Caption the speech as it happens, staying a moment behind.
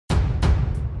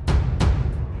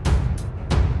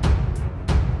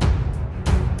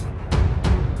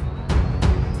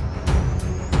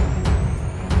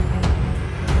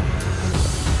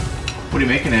What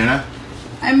are you making, Anna?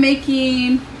 I'm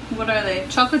making, what are they?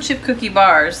 Chocolate chip cookie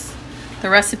bars.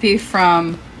 The recipe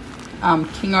from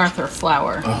King Arthur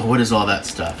flour. Oh, what is all that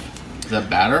stuff? Is that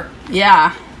batter?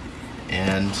 Yeah.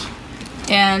 And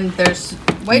there's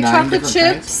white chocolate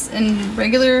chips and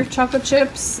regular chocolate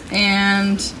chips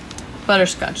and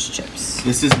butterscotch chips.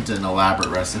 This isn't an elaborate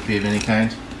recipe of any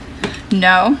kind?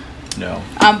 No. No.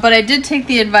 But I did take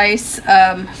the advice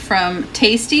from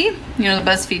Tasty, you know,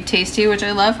 the BuzzFeed Tasty, which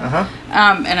I love.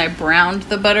 And I browned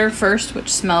the butter first,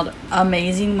 which smelled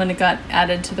amazing when it got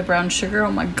added to the brown sugar.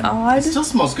 Oh my God. It still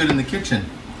smells good in the kitchen.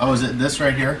 Oh, is it this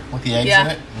right here with the eggs in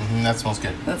it? Mm-hmm, that smells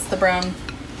good. That's the browned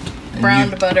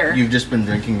butter. You've just been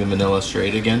drinking the vanilla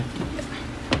straight again?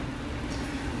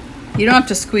 You don't have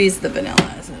to squeeze the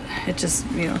vanilla. It just,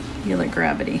 you know, you like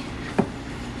gravity.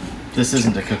 This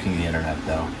isn't a cooking the internet,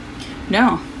 though.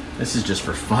 No. This is just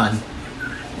for fun.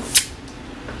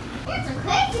 There's a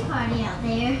crazy party out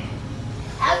there.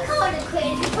 I'll call it a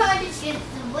crazy party since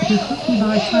the way.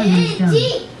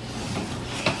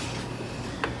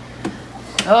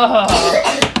 Oh.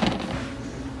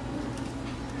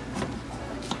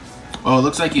 Oh, it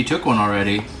looks like you took one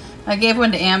already. I gave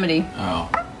one to Amity. Oh.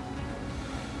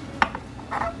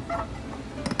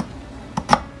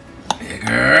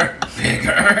 Bigger,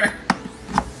 bigger.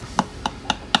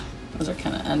 Those are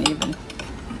kind of uneven.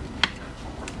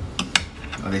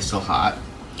 Are they still hot?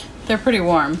 They're pretty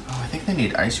warm. Oh, I think they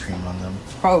need ice cream on them.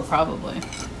 Oh, probably.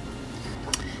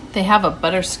 They have a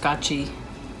butterscotchy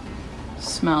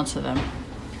smell to them.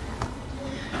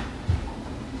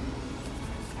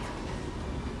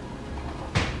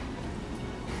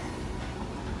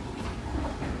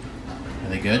 Are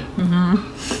they good?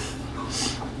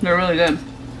 Mm-hmm. They're really good.